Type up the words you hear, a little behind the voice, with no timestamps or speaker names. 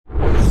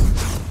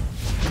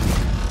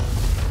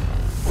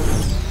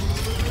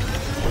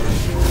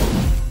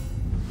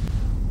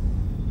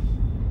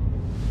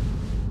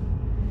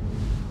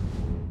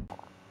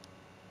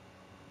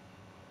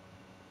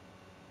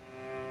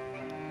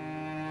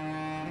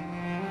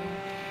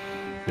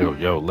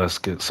Yo, let's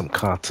get some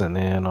content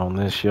in on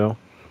this, yo.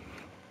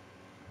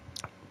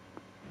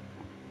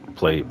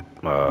 Played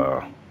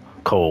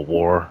Cold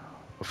War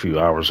a few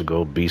hours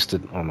ago,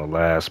 beasted on the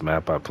last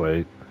map I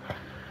played.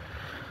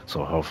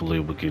 So hopefully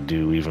we could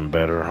do even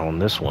better on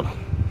this one.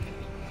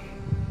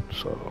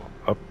 So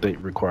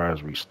update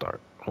requires restart.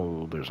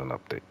 Oh, there's an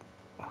update.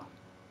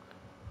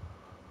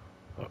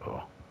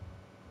 Uh-oh.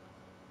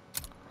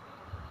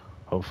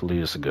 Hopefully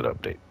it's a good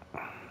update.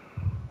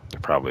 They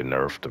probably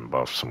nerfed and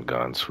buffed some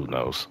guns, who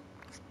knows.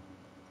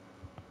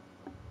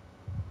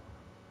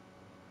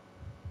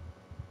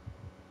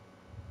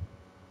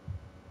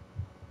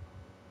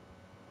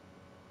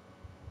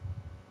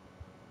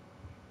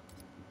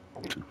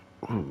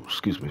 Ooh,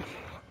 excuse me.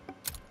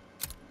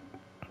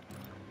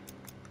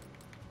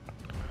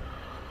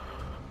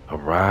 All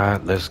right,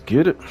 let's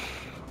get it.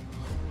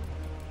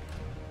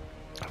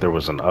 There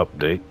was an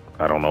update.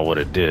 I don't know what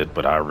it did,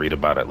 but I'll read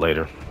about it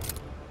later.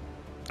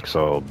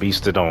 So,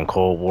 beasted on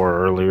Cold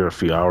War earlier, a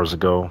few hours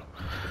ago.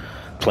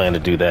 Plan to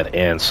do that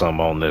and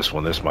some on this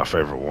one. This is my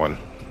favorite one.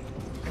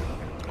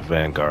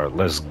 Vanguard,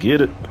 let's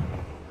get it.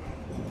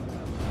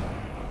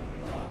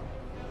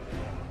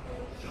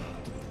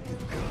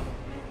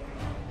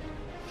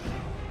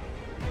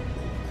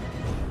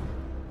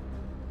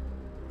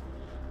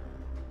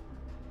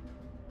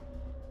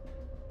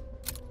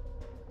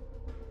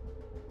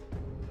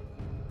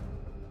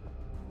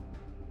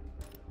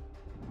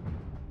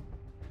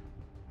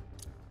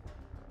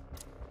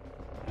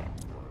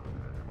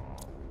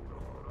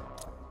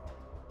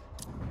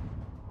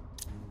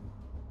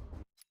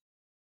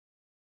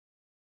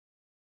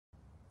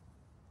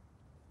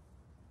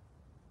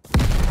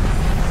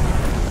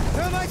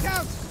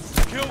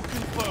 Kill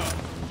confirmed.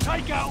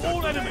 Take out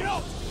all enemies.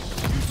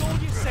 Use all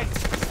your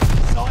senses.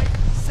 Sight,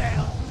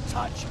 sound,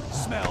 touch,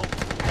 smell,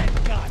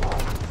 and gun.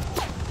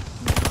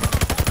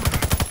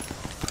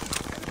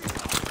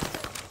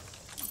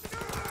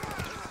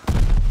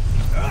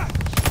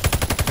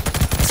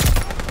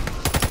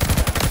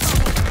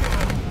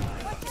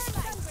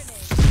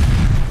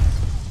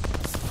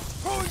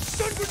 Throwing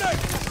stun grenade!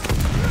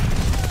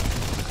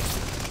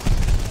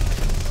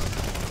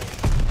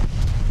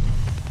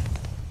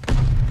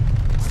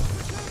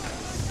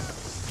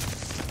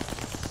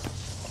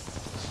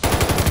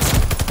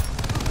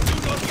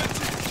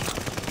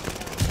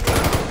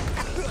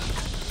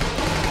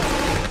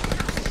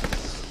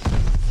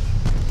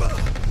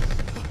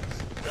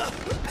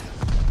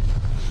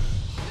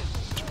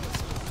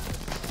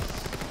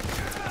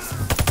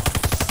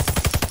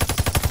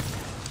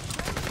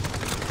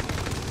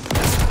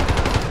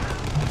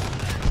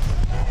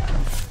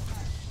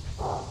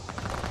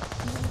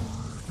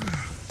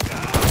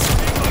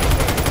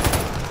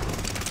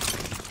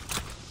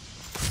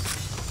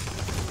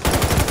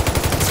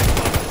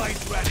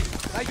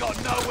 They got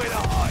nowhere to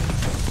hide.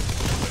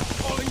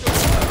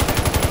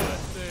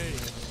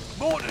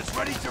 Mortars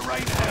ready to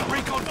rain hell.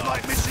 Recon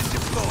flight mission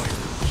deployed.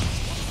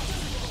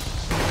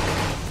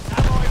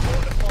 Allied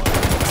mortar fire.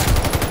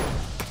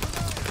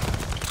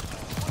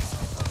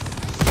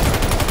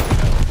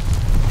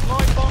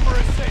 Light bomber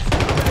assist.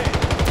 Coming in.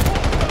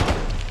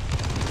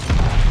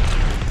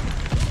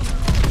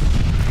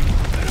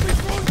 Enemy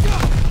throwing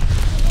gun.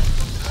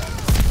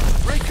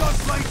 Recon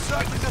plane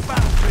circling the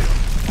battlefield.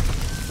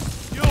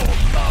 You're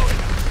blowing.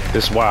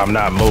 This is why I'm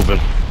not moving.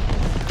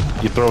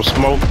 You throw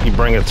smoke, you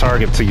bring a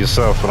target to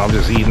yourself, and I'm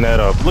just eating that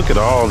up. Look at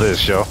all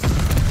this, yo.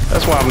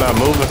 That's why I'm not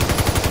moving.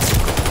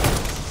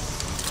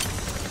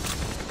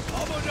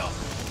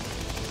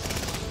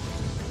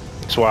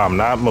 That's why I'm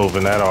not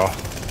moving at all.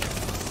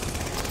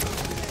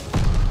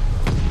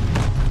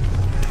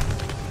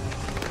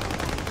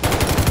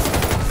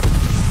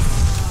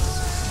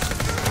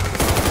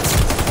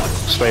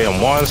 Stay in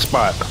one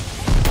spot.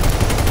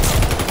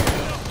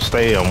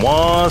 Stay in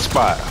one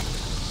spot.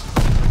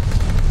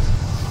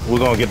 We're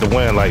gonna get the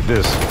win like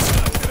this.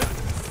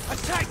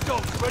 Attack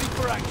dogs ready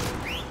for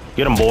action.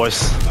 Get them,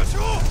 boys.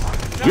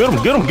 Get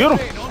them, get them, get them.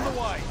 On the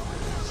way.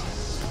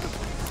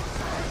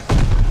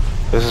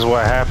 This is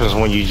what happens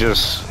when you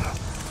just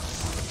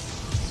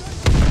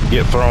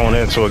get thrown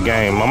into a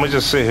game. I'm gonna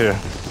just sit here.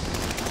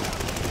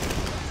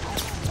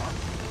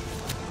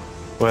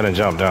 Go ahead and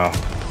jump down.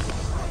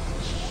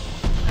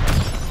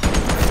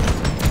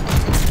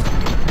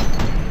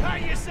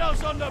 Pat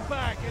yourselves on the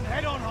back and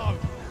head on home.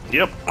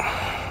 Yep.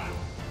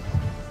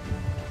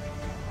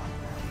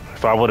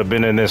 If I would have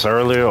been in this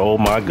earlier, oh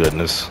my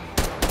goodness.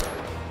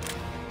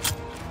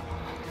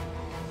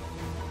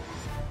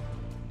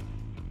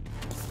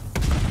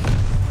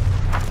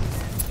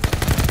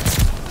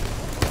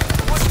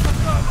 Watch the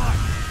thermite.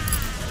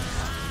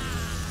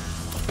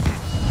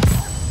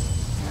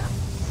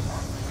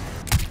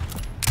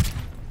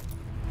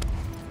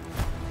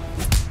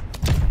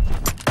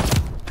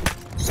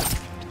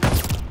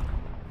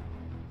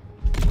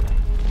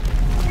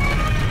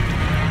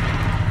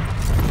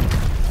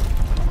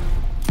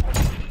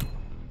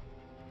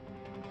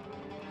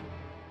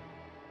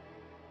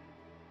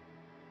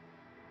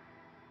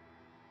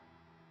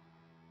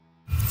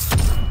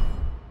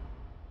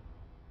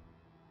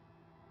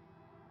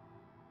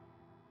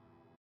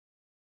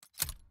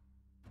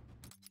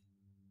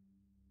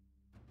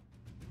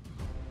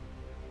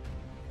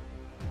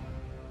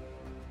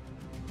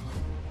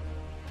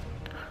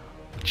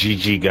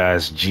 GG,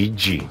 guys.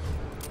 GG.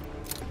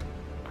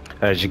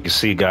 As you can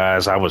see,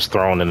 guys, I was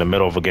thrown in the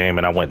middle of a game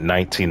and I went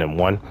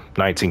 19-1,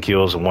 19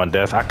 kills and 1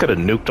 death. I could have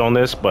nuked on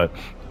this, but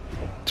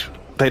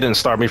they didn't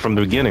start me from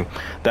the beginning.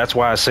 That's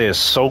why I say it's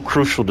so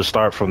crucial to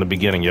start from the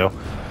beginning, yo.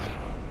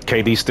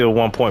 KD still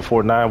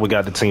 1.49. We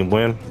got the team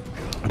win.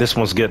 This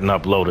one's getting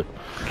uploaded.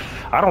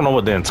 I don't know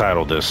what to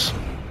entitle this.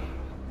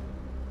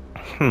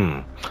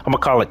 I'm gonna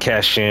call it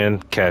cash in,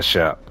 cash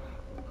out.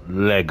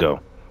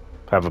 Lego.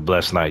 Have a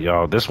blessed night,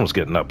 y'all. This one's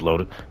getting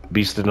uploaded.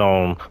 Beasted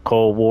on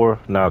Cold War.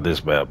 Now this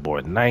bad boy.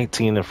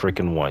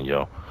 19-1,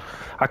 yo.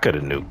 I could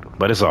have nuked,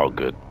 but it's all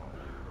good.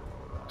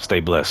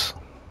 Stay blessed.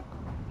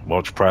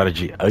 Mulch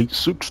Prodigy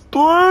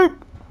 863.